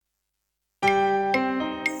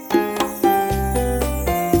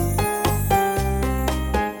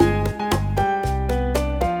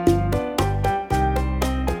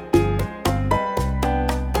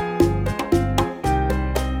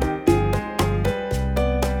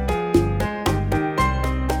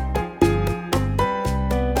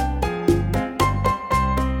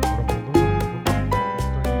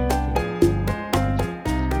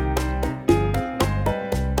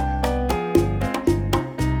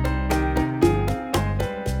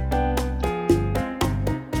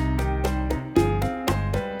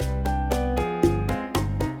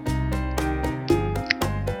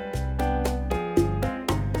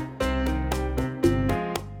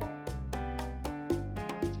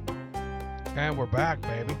And we're back,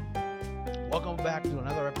 baby. Welcome back to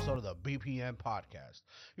another episode of the BPM podcast.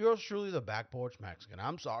 Yours truly, the Back Porch Mexican.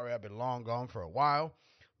 I'm sorry I've been long gone for a while,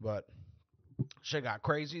 but shit got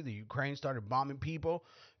crazy. The Ukraine started bombing people,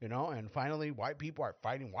 and finally white people are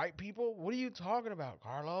fighting white people. What are you talking about,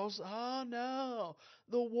 Carlos? Oh no,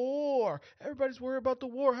 the war. Everybody's worried about the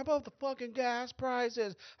war. How about the fucking gas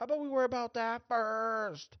prices? How about we worry about that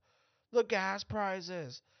first? The gas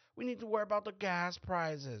prices. We need to worry about the gas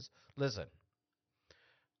prices. Listen,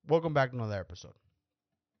 welcome back to another episode.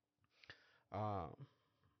 Uh,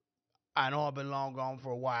 I know I've been long gone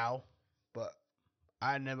for a while, but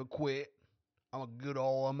I never quit. I'm a good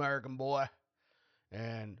old American boy,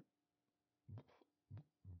 and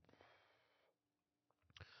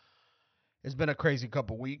it's been a crazy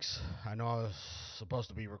couple weeks. I know I was supposed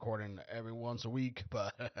to be recording every once a week,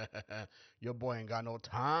 but your boy ain't got no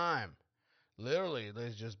time. Literally,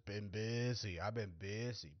 it's just been busy. I've been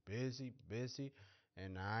busy,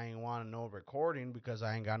 and I ain't want no recording because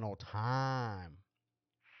I ain't got no time.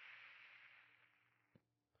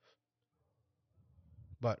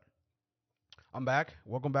 But I'm back.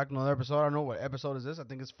 Welcome back to another episode. I don't know what episode is this. I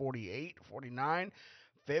think it's 48, 49,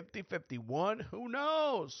 50, 51. Who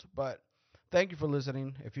knows? But thank you for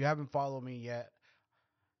listening. If you haven't followed me yet,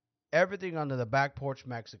 everything under the Back Porch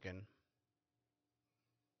Mexican,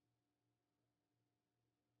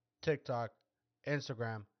 TikTok,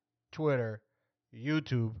 Instagram, Twitter,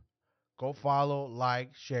 YouTube. Go follow,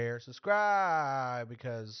 like, share, subscribe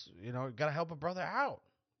because, you got to help a brother out.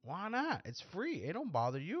 Why not? It's free. It don't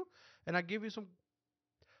bother you. And I'll give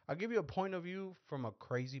you a point of view from a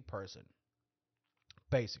crazy person.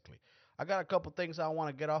 Basically, I got a couple things I want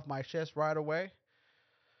to get off my chest right away.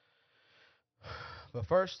 But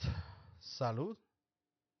first, salud.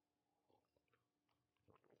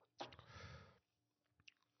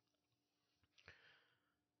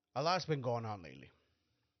 A lot's been going on lately.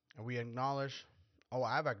 And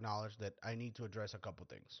I've acknowledged that I need to address a couple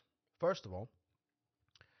things. First of all,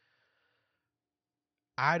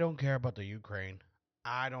 I don't care about the Ukraine.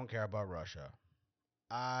 I don't care about Russia.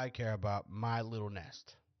 I care about my little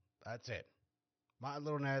nest. That's it. My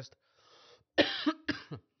little nest.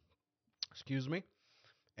 Excuse me.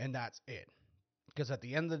 And that's it. Because at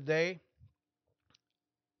the end of the day,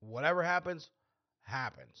 whatever happens,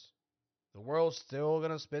 happens. The world's still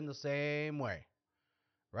going to spin the same way.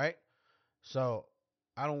 Right? So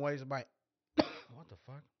I don't waste what the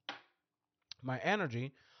fuck? My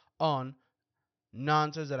energy on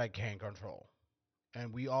nonsense that I can't control.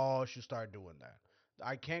 And we all should start doing that.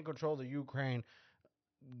 I can't control the Ukraine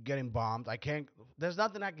getting bombed. There's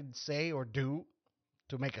nothing I can say or do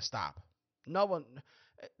to make it stop. No one.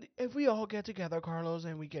 If we all get together, Carlos,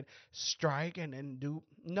 and we can strike and do.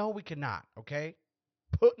 No, we cannot, okay?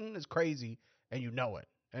 Putin is crazy, and you know it.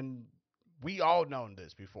 And we all known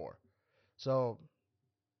this before. So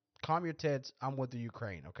calm your tits. I'm with the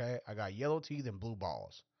Ukraine, okay? I got yellow teeth and blue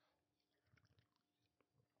balls.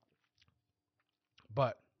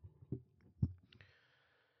 But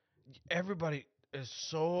everybody is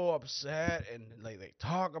so upset and like they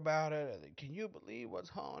talk about it. Can you believe what's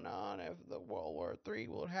going on if the World War III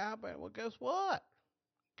would happen? Well, guess what?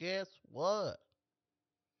 Guess what?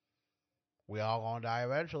 We all gonna die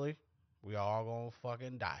eventually. We all gonna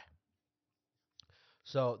fucking die.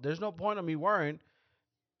 So there's no point of me worrying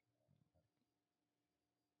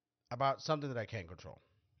about something that I can't control.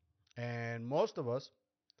 And most of us,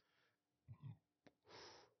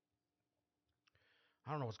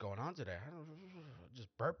 I don't know what's going on today. I don't just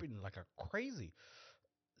burping like a crazy.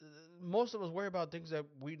 Most of us worry about things that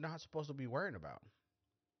we're not supposed to be worrying about.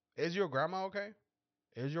 Is your grandma okay?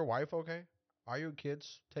 Is your wife okay? Are your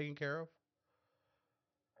kids taken care of?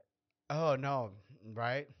 Oh no,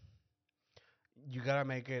 right? You gotta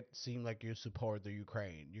make it seem like you support the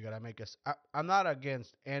Ukraine. You gotta make us. I'm not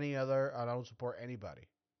against any other. I don't support anybody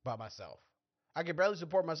but myself. I can barely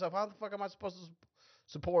support myself. How the fuck am I supposed to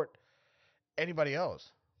support anybody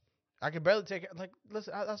else? I can barely take it. Like,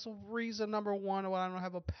 listen, that's the reason number one why I don't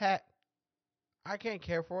have a pet. I can't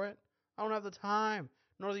care for it. I don't have the time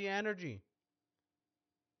nor the energy.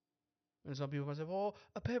 And some people might say, "Well,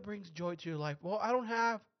 a pet brings joy to your life." Well, I don't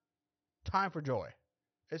have time for joy.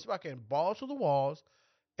 It's fucking balls to the walls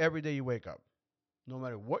every day you wake up. No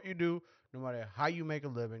matter what you do, no matter how you make a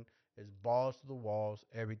living, it's balls to the walls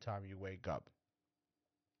every time you wake up.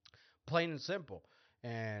 Plain and simple.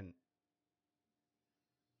 And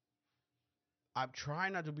I'm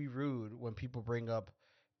trying not to be rude when people bring up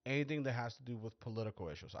anything that has to do with political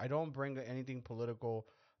issues. I don't bring anything political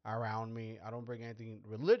around me. I don't bring anything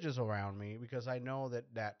religious around me because I know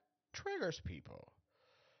that triggers people.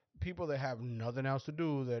 people that have nothing else to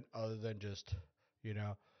do that other than just, you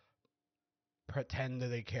know, pretend that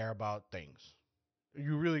they care about things.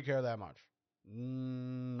 You really care that much?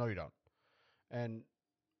 No, you don't. And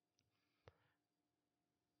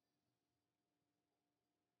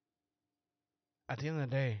at the end of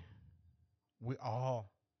the day, we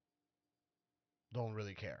all don't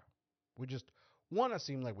really care. We just want to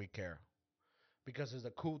seem like we care because it's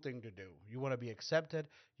a cool thing to do. You want to be accepted.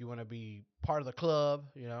 You want to be part of the club,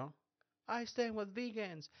 you know. I stand with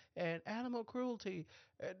vegans and animal cruelty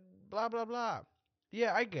and blah blah blah.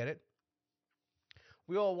 Yeah, I get it.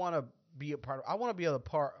 We all want to be a part of. I want to be a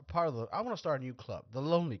part of the. I want to start a new club, the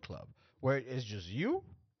Lonely Club, where it's just you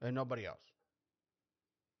and nobody else.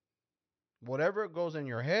 Whatever goes in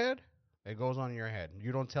your head, it goes on in your head.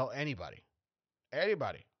 You don't tell anybody.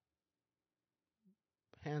 Anybody.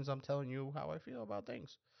 Hands, I'm telling you how I feel about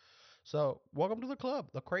things. So, welcome to the club,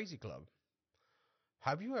 the crazy club.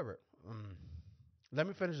 Have you ever? Let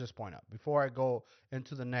me finish this point up before I go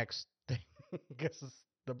into the next thing. Because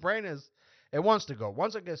the brain it wants to go.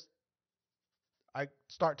 Once I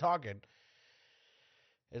start talking,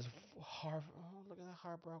 it's hard. Oh, look at that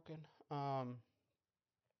heartbroken. Um,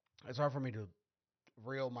 it's hard for me to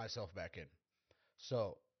reel myself back in.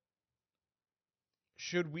 So,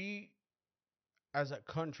 should we, as a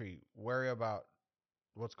country, worry about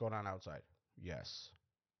what's going on outside? Yes.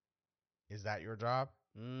 Is that your job?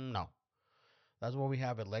 No. That's why we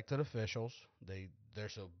have elected officials. They're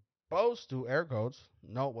supposed to air quotes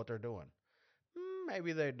know what they're doing.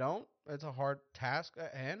 Maybe they don't. It's a hard task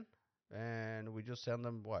at hand, and we just send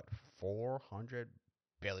them what $400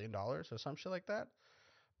 billion or some shit like that.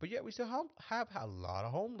 But yet we still have a lot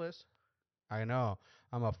of homeless. I know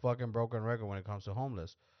I'm a fucking broken record when it comes to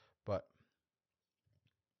homeless, but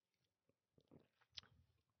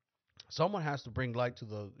someone has to bring light to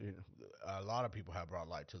the. A lot of people have brought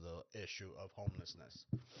light to the issue of homelessness.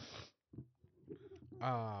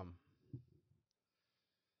 Um,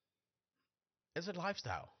 it's a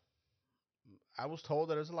lifestyle. I was told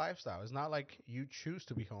that it's a lifestyle. It's not like you choose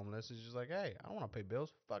to be homeless. It's just like, hey, I don't want to pay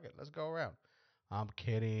bills. Fuck it, let's go around. I'm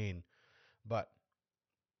kidding, but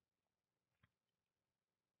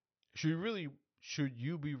should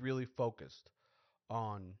you be really focused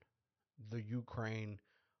on the Ukraine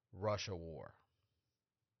Russia war?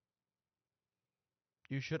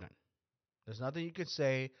 You shouldn't. There's nothing you could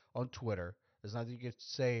say on Twitter. There's nothing you could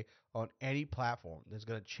say on any platform that's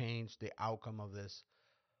going to change the outcome of this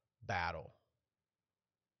battle.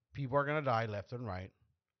 People are going to die left and right,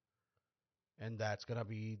 and that's going to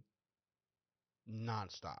be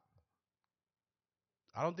nonstop.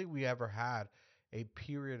 I don't think we ever had a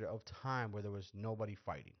period of time where there was nobody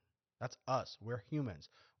fighting. That's us. We're humans.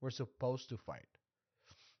 We're supposed to fight,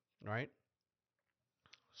 right?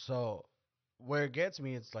 So where it gets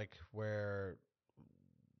me, it's like where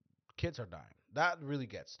kids are dying. That really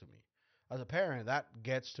gets to me. As a parent, that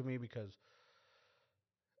gets to me because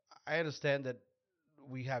I understand that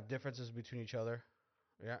we have differences between each other.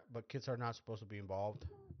 Yeah, but kids are not supposed to be involved.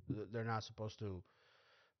 They're not supposed to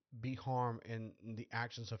be harmed in the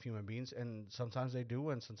actions of human beings, and sometimes they do,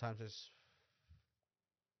 and sometimes it's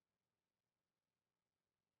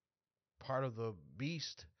part of the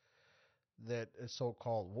beast that is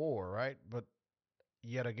so-called war, right? But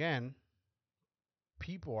yet again,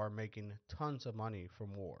 people are making tons of money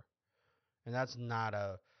from war, and that's not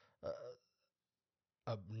a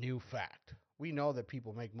new fact. We know that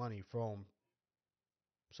people make money from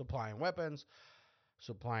supplying weapons,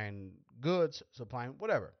 supplying goods, supplying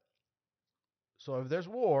whatever. So if there's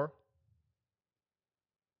war,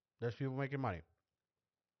 there's people making money.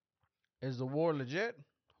 Is the war legit?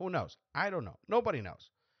 Who knows? I don't know. Nobody knows.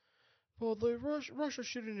 Well, Russia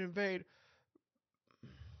shouldn't invade.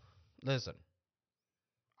 Listen,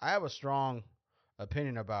 I have a strong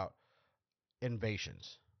opinion about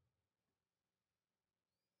invasions.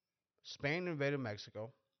 Spain invaded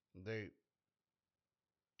Mexico. They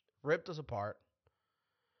ripped us apart.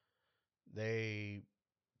 They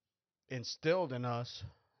instilled in us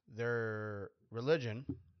their religion,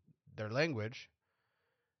 their language,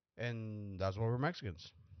 and that's why we're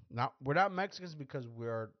Mexicans. Not we're not Mexicans because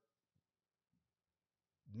we're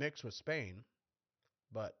mixed with Spain,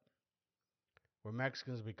 but we're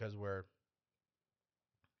Mexicans because we're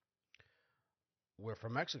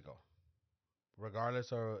from Mexico.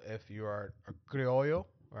 Regardless of if you are a criollo,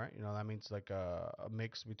 right? You know that means like a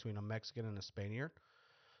mix between a Mexican and a Spaniard.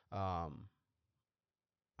 Um,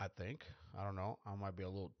 I think I don't know. I might be a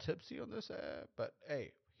little tipsy on this, but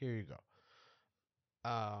hey, here you go.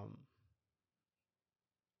 Um,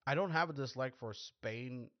 I don't have a dislike for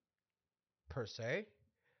Spain per se,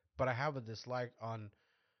 but I have a dislike on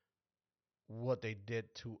what they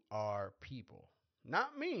did to our people.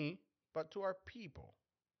 Not me, but to our people.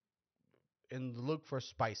 In the look for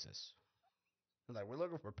spices. Like, we're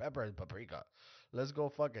looking for pepper and paprika. Let's go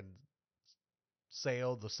fucking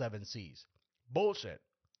sail the seven seas. Bullshit.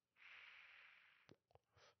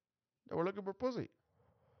 They were looking for pussy.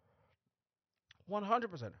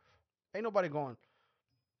 100%. Ain't nobody going.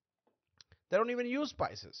 They don't even use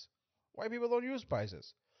spices. White people don't use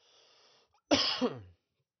spices.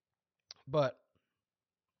 But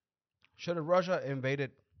should have Russia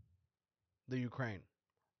invaded the Ukraine?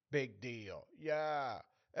 Big deal. Yeah.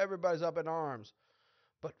 Everybody's up in arms.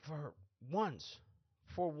 But once,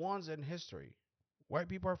 for once in history, white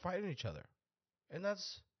people are fighting each other. And it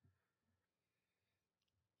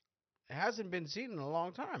hasn't been seen in a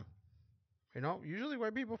long time. Usually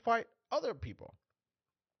white people fight other people.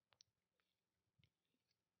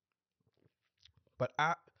 But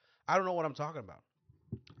I don't know what I'm talking about.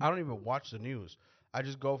 I don't even watch the news. I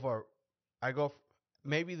just go for, I go,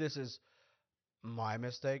 maybe this is my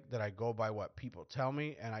mistake that I go by what people tell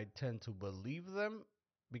me and I tend to believe them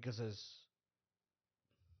because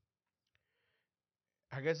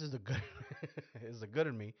I guess it's the good, it's the good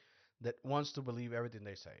in me that wants to believe everything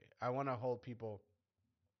they say. I want to hold people,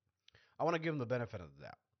 I want to give them the benefit of the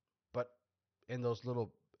doubt. But in those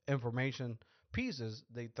little information pieces,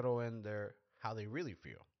 they throw in their how they really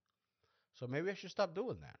feel. So maybe I should stop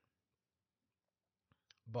doing that.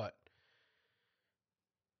 But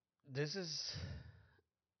this is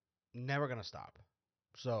never gonna stop.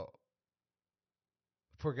 So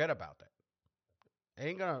forget about that.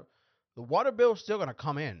 Ain't gonna the water bill's still gonna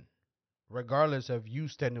come in, regardless of you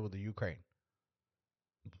standing with the Ukraine.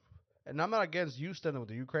 And I'm not against you standing with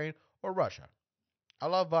the Ukraine or Russia. I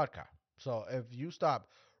love vodka. So if you stop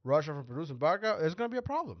Russia from producing vodka, it's gonna be a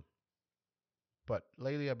problem. But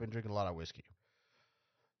lately I've been drinking a lot of whiskey.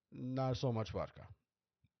 Not so much vodka.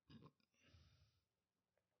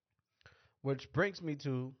 Which brings me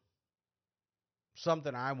to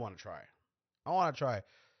something I want to try. I want to try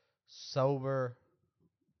sober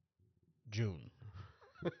June.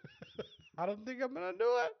 I don't think I'm gonna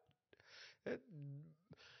do it.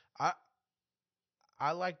 I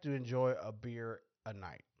I like to enjoy a beer a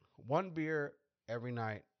night. One beer every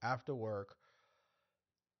night after work,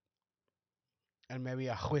 and maybe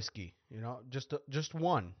a whiskey. Just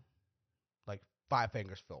one, like five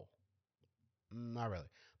fingers full. Not really,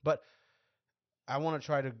 but I want to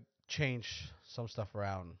try to change some stuff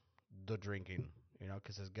around the drinking.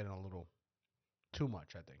 Because it's getting a little too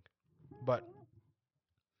much, I think. But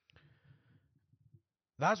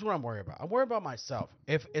that's what I'm worried about. I'm worried about myself.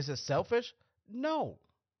 If is it selfish? No.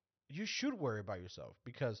 You should worry about yourself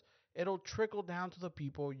because it'll trickle down to the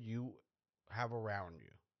people you have around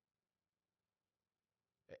you.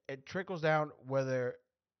 It trickles down whether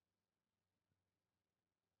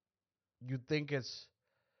you think it's.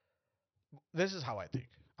 This is how I think,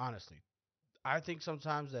 honestly. I think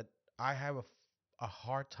sometimes that I have a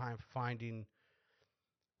hard time finding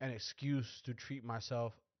an excuse to treat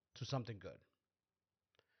myself to something good.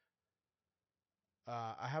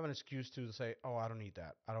 I have an excuse to say, "Oh, I don't need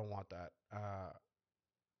that. I don't want that."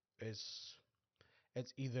 It's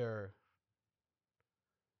it's either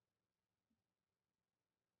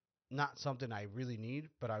not something I really need,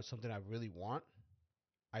 but something I really want.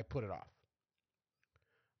 I put it off,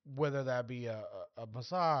 whether that be a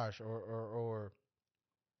massage or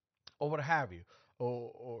what have you,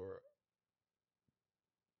 or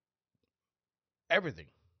everything.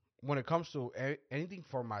 When it comes to anything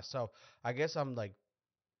for myself, I guess I'm like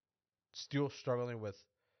still struggling with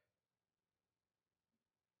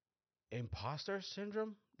imposter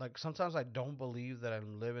syndrome. Like sometimes I don't believe that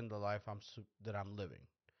I'm living the life that I'm living.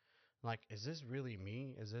 Like, is this really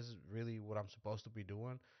me? Is this really what I'm supposed to be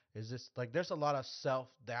doing? Is this like there's a lot of self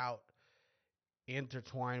doubt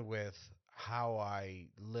intertwined with how I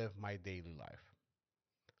live my daily life.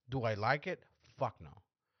 Do I like it? Fuck no.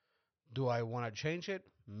 Do I want to change it?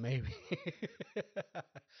 Maybe.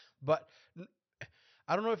 But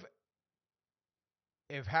I don't know if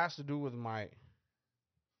it has to do with my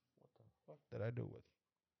what the fuck did I do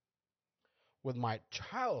with my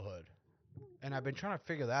childhood, and I've been trying to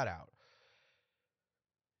figure that out.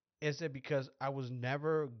 Is it because I was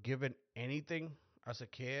never given anything as a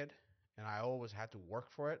kid, and I always had to work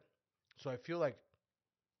for it? So I feel like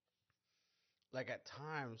at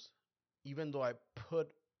times, even though I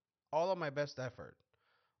put all of my best effort,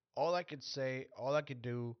 all I could say, all I could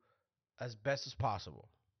do as best as possible,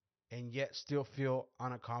 and yet still feel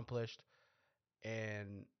unaccomplished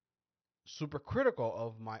and super critical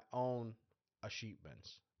of my own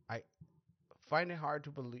achievements. I find it hard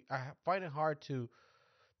to believe. I find it hard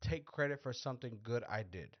take credit for something good I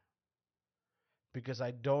did because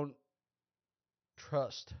I don't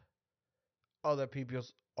trust other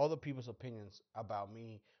people's opinions about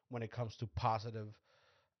me when it comes to positive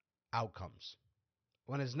outcomes.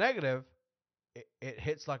 When it's negative, it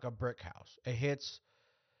hits like a brick house. It hits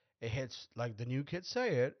like the new kids say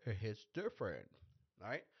it hits different.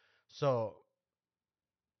 Right? So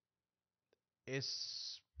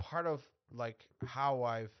it's part of like how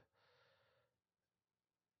I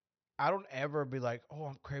don't ever be like, oh,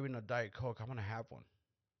 I'm craving a Diet Coke. I'm gonna have one.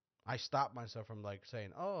 I stop myself from like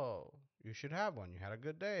saying, oh, you should have one. You had a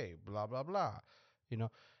good day. Blah blah blah. You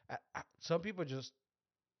know, some people just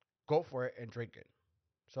go for it and drink it.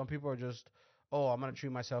 Some people are just, oh, I'm gonna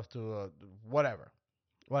treat myself to whatever,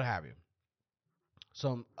 what have you.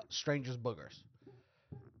 Some strangers boogers.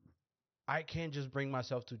 I can't just bring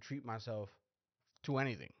myself to treat myself to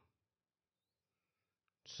anything.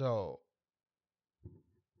 So,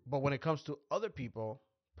 but when it comes to other people,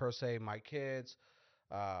 per se, my kids,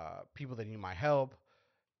 people that need my help,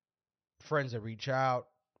 friends that reach out,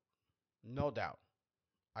 no doubt,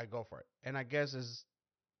 I go for it. And I guess is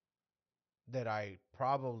that I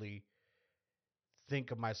probably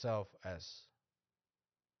think of myself as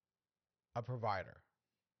a provider,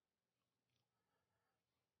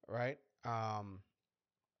 right?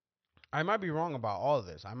 I might be wrong about all of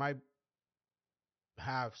this. I might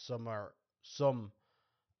have some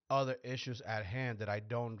other issues at hand that I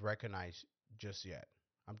don't recognize just yet.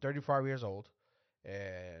 I'm 35 years old,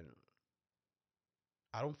 and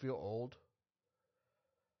I don't feel old,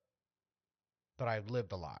 but I've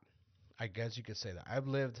lived a lot. I guess you could say that. I've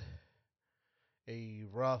lived a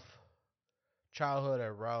rough childhood,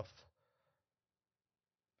 a rough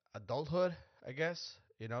adulthood, I guess.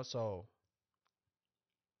 So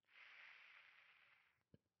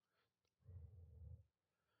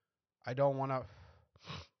I don't want to,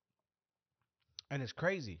 and it's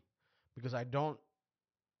crazy because I don't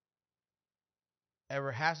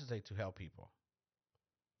ever hesitate to help people.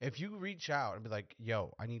 If you reach out and be like,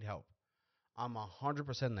 yo, I need help, I'm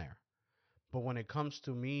 100% there. But when it comes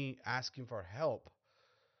to me asking for help,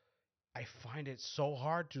 I find it so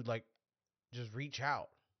hard to like just reach out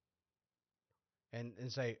and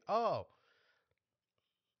say, oh,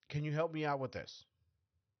 can you help me out with this?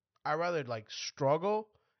 I rather like struggle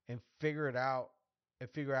and figure it out and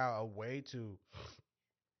figure out a way to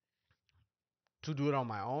do it on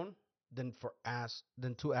my own than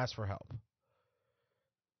to ask for help.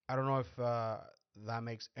 I don't know if that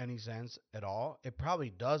makes any sense at all. It probably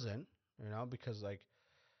doesn't, because like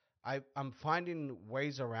I'm finding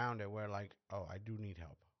ways around it where like, oh, I do need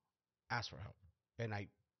help. Ask for help. And I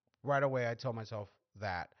right away I tell myself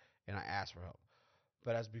that and I ask for help.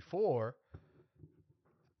 But as before,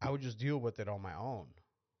 I would just deal with it on my own.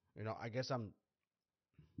 I guess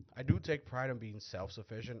I do take pride in being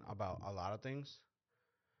self-sufficient about a lot of things.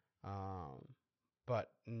 Um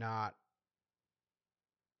but not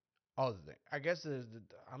all the things. I guess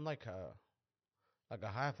I'm like a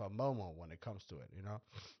half a momo when it comes to it.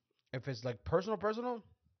 If it's like personal,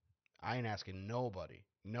 I ain't asking nobody.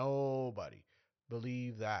 Nobody.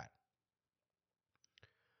 Believe that.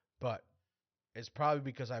 But it's probably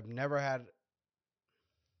because I've never had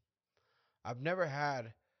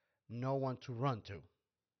no one to run to,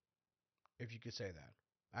 if you could say that.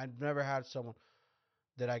 I've never had someone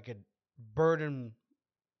that I could burden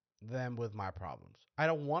them with my problems. I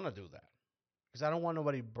don't want to do that because I don't want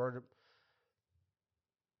nobody burden.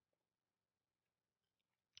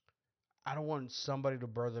 I don't want somebody to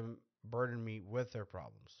burden me with their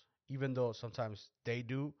problems, even though sometimes they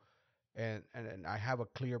do, and I have a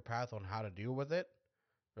clear path on how to deal with it.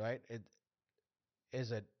 Right?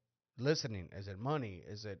 Is it listening? Is it money?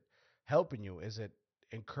 Is it helping you? Is it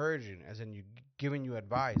encouraging? As in you giving you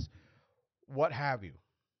advice? What have you?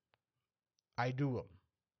 I do them.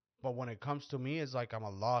 But when it comes to me, it's like I'm a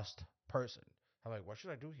lost person. I'm like, what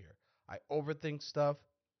should I do here? I overthink stuff,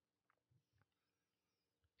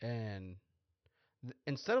 and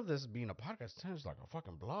instead of this being a podcast, it turns like a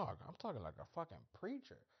fucking blog. I'm talking like a fucking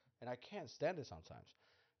preacher, and I can't stand it sometimes.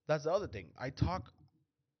 That's the other thing. I talk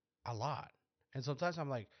a lot, and sometimes I'm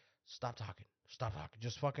like, stop talking,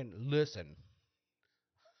 just fucking listen,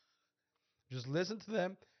 just listen to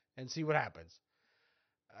them and see what happens.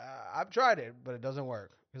 I've tried it, but it doesn't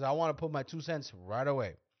work because I want to put my 2 cents right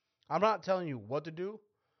away. I'm not telling you what to do.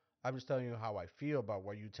 I'm just telling you how I feel about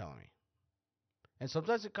what you telling me. And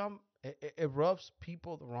sometimes it rubs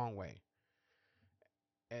people the wrong way.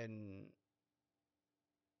 And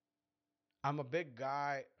I'm a big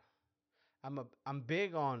guy. I'm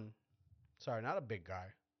big on sorry, not a big guy.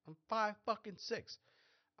 I'm 5 fucking 6.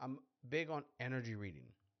 I'm big on energy reading.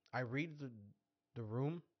 I read the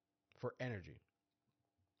room for energy.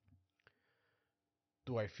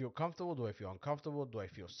 Do I feel comfortable? Do I feel uncomfortable? Do I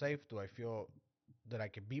feel safe? Do I feel that I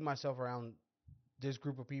can be myself around this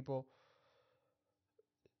group of people?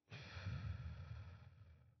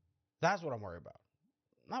 That's what I'm worried about.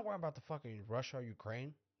 Not worried about the fucking Russia or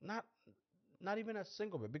Ukraine. Not even a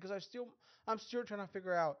single bit, because I'm still trying to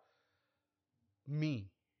figure out me,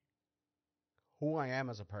 who I am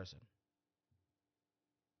as a person.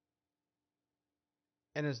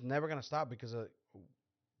 And it's never gonna stop because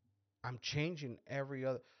I'm changing every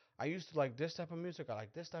other. I used to like this type of music. I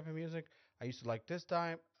like this type of music. I used to like this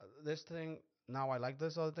thing. Now I like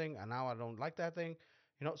this other thing, and now I don't like that thing.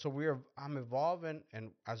 So I'm evolving,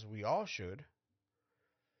 and as we all should.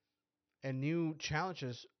 And new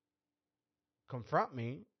challenges confront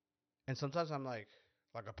me, and sometimes I'm like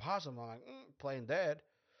a possum. I'm like playing dead,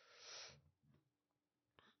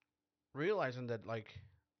 realizing that like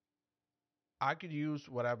I could use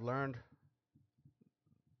what I've learned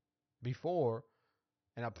before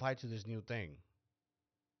and apply to this new thing.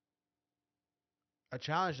 A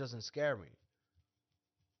challenge doesn't scare me.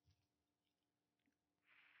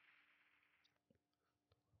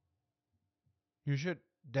 You should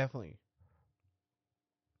definitely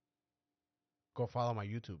go follow my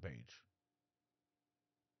YouTube page.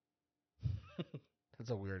 That's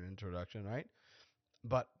a weird introduction, right?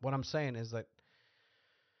 But what I'm saying is that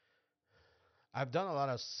I've done a lot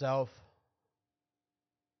of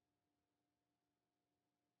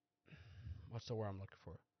what's the word I'm looking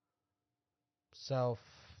for? Self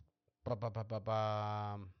ba, ba, ba, ba,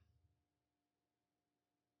 ba,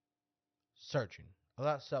 searching. A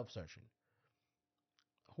lot of self searching.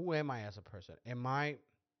 Who am I as a person? Am I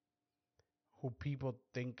who people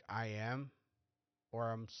think I am, or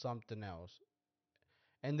I'm something else?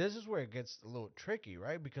 And this is where it gets a little tricky,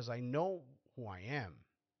 right? Because I know who I am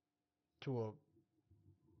to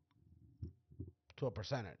a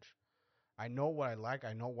percentage. I know what I like,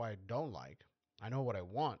 I know what I don't like. I know what I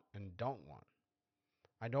want and don't want.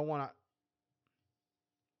 I don't want to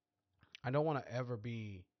I don't want to ever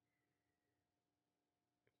be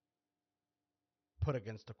put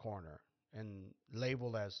against the corner and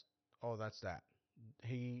labeled as, oh, that's that.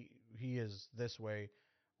 He is this way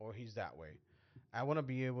or he's that way. I want to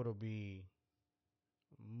be able to be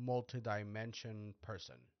multi-dimension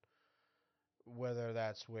person, whether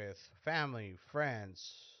that's with family,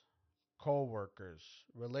 friends, co-workers,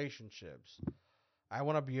 relationships. I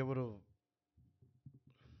want to be able to.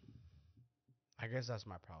 I guess that's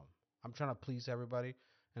my problem. I'm trying to please everybody,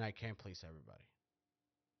 and I can't please everybody.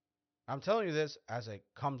 I'm telling you this as it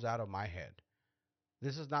comes out of my head.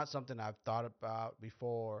 This is not something I've thought about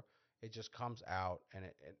before. It just comes out, and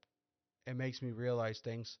it makes me realize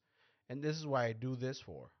things. And this is why I do this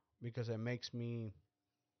for, because it makes me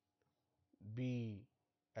be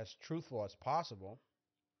as truthful as possible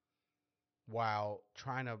while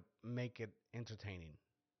trying to make it entertaining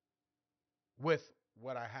with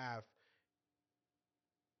what I have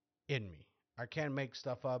in me. I can't make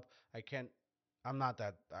stuff up. I can't. I'm not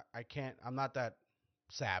that. I can't. I'm not that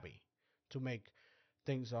savvy to make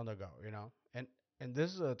things on the go. And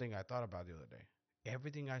this is the thing I thought about the other day.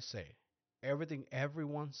 Everything I say, everything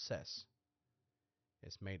everyone says,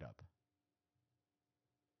 is made up.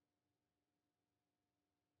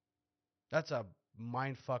 That's a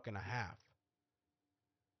mind fuck and a half.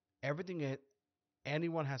 Everything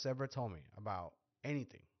anyone has ever told me about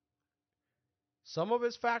anything. Some of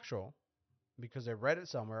it's factual because they read it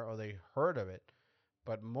somewhere or they heard of it,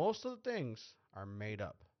 but most of the things are made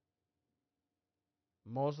up.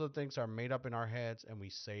 Most of the things are made up in our heads and we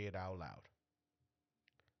say it out loud.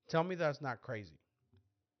 Tell me that's not crazy.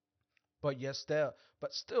 But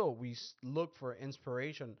still, we look for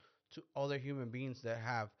inspiration to other human beings that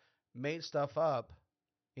have made stuff up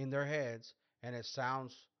in their heads, and it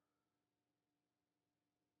sounds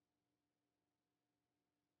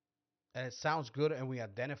good, and we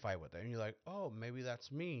identify with it. And you're like, oh, maybe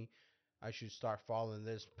that's me. I should start following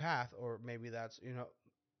this path, or maybe that's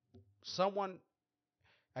someone.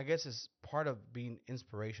 I guess is part of being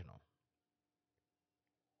inspirational.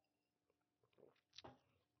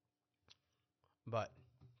 But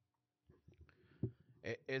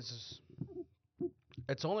it's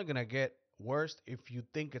only gonna get worse if you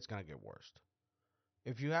think it's gonna get worse.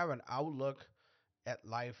 If you have an outlook at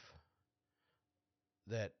life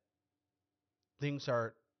that things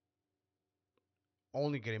are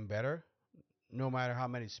only getting better, no matter how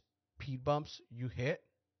many speed bumps you hit,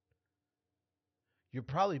 you're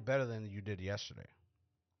probably better than you did yesterday.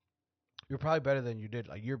 You're probably better than you did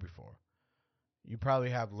a year before. You probably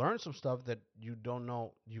have learned some stuff that you don't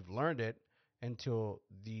know you've learned it, until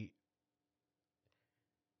the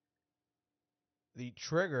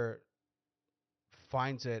trigger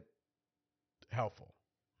finds it helpful.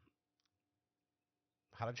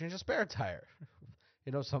 How to change a spare tire.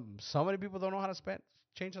 So many people don't know how to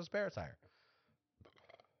change a spare tire.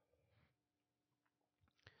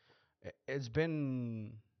 It's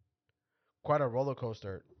been quite a roller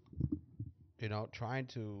coaster, trying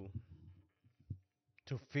to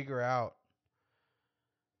figure out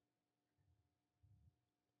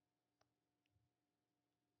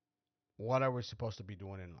what are we supposed to be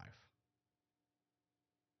doing in life.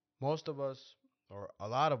 Most of us, or a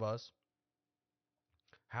lot of us,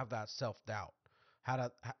 have that self doubt.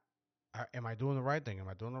 Am I doing the right thing? Am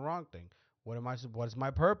I doing the wrong thing? What is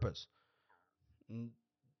my purpose?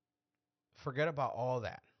 Forget about all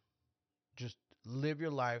that. Just live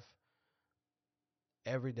your life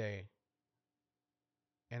every day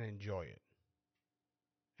and enjoy it.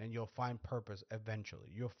 And you'll find purpose eventually.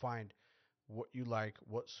 You'll find what you like,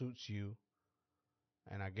 what suits you.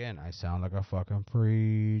 And again, I sound like a fucking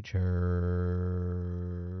preacher.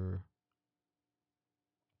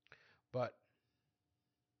 But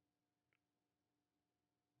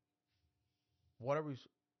what are we?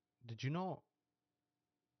 Did you know?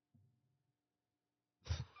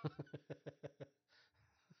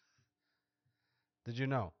 Did you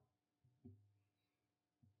know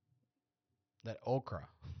that okra?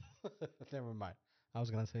 Never mind. I was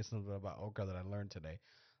gonna say something about okra that I learned today.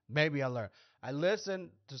 Maybe I learned. I listened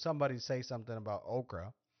to somebody say something about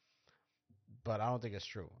okra, but I don't think it's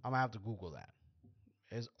true. I'm gonna have to Google that.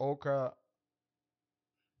 Is okra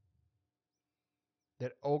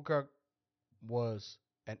that okra was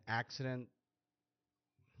an accident?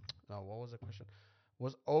 No, what was the question?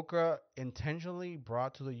 Was okra intentionally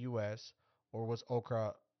brought to the U.S. or was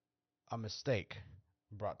okra a mistake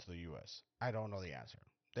brought to the U.S.? I don't know the answer.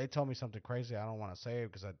 They told me something crazy. I don't want to say it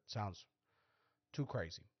because that sounds too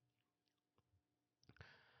crazy.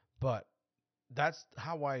 But that's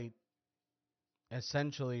how I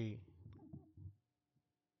essentially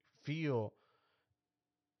feel,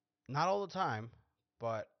 not all the time,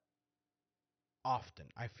 but often.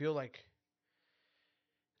 I feel like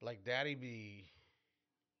daddy be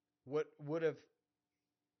what would have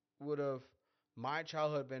my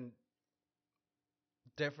childhood been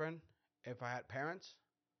different if I had parents?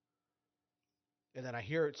 And then I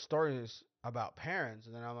hear stories about parents,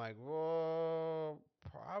 and then I'm like, well,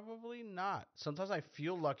 probably not. Sometimes I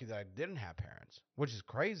feel lucky that I didn't have parents, which is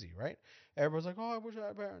crazy, right? Everyone's like, oh, I wish I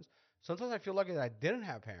had parents. Sometimes I feel lucky that I didn't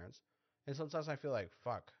have parents, and sometimes I feel like,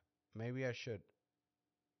 fuck, maybe I should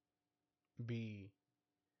be,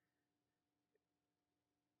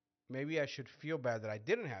 maybe I should feel bad that I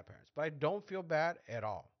didn't have parents, but I don't feel bad at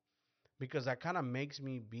all because that kind of makes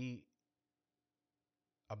me be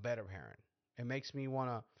a better parent. It makes me want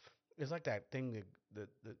to, it's like that thing that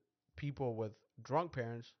people with drunk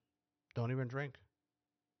parents don't even drink.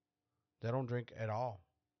 They don't drink at all.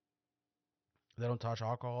 They don't touch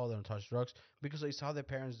alcohol. They don't touch drugs because they saw their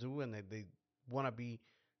parents do, and they want to be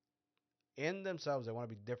in themselves. They want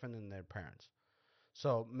to be different than their parents.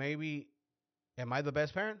 So maybe, am I the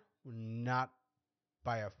best parent? Not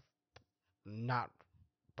by a not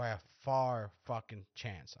by a far fucking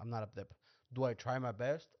chance. I'm not up there. Do I try my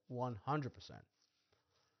best? 100%.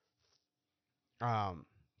 Um,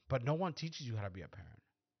 but no one teaches you how to be a parent.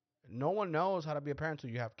 No one knows how to be a parent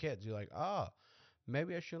until you have kids. You're like, oh,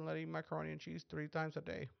 maybe I shouldn't let eat macaroni and cheese 3 times a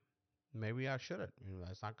day. Maybe I shouldn't.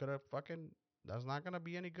 That's not gonna fucking. That's not gonna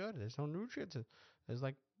be any good. There's no nutrients. It's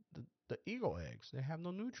like the eagle eggs. They have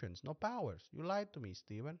no nutrients, no powers. You lied to me,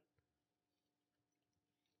 Steven.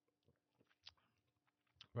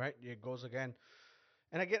 Right? It goes again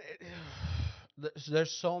and again.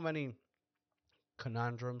 There's so many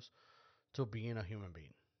conundrums to being a human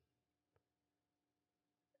being.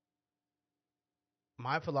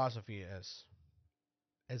 My philosophy is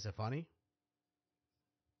it funny?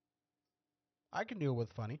 I can deal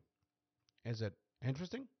with funny. Is it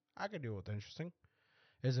interesting? I can deal with interesting.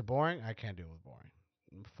 Is it boring? I can't deal with boring.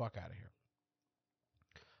 Fuck out of here.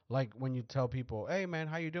 Like when you tell people, "Hey man,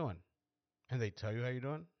 how you doing?" and they tell you how you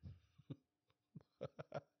doing.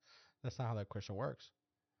 That's not how that question works.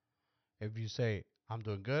 If you say, "I'm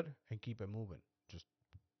doing good," and keep it moving, just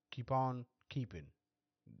keep on keeping.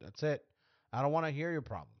 That's it. I don't want to hear your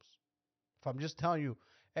problems. If I'm just telling you,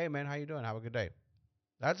 "Hey man, how you doing? Have a good day."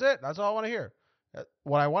 That's it. That's all I want to hear.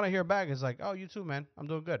 What I want to hear back is like, "Oh, you too, man. I'm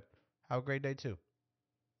doing good. Have a great day too."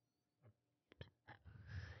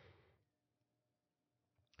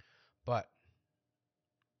 But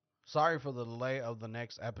sorry for the delay of the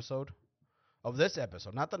next episode. of this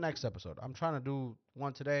episode, not the next episode. I'm trying to do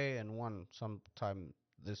one today and one sometime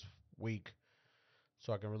this week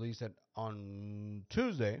so I can release it on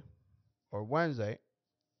Tuesday or Wednesday.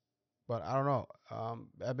 But I don't know.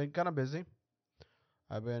 I've been kind of busy.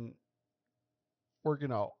 I've been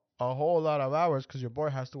working out a whole lot of hours because your boy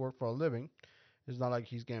has to work for a living. It's not like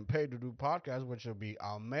he's getting paid to do podcasts, which would be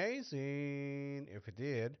amazing if it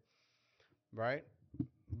did, right?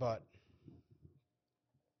 But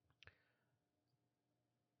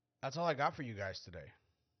that's all I got for you guys today.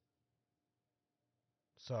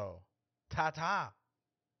 So, ta ta.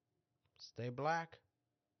 Stay black.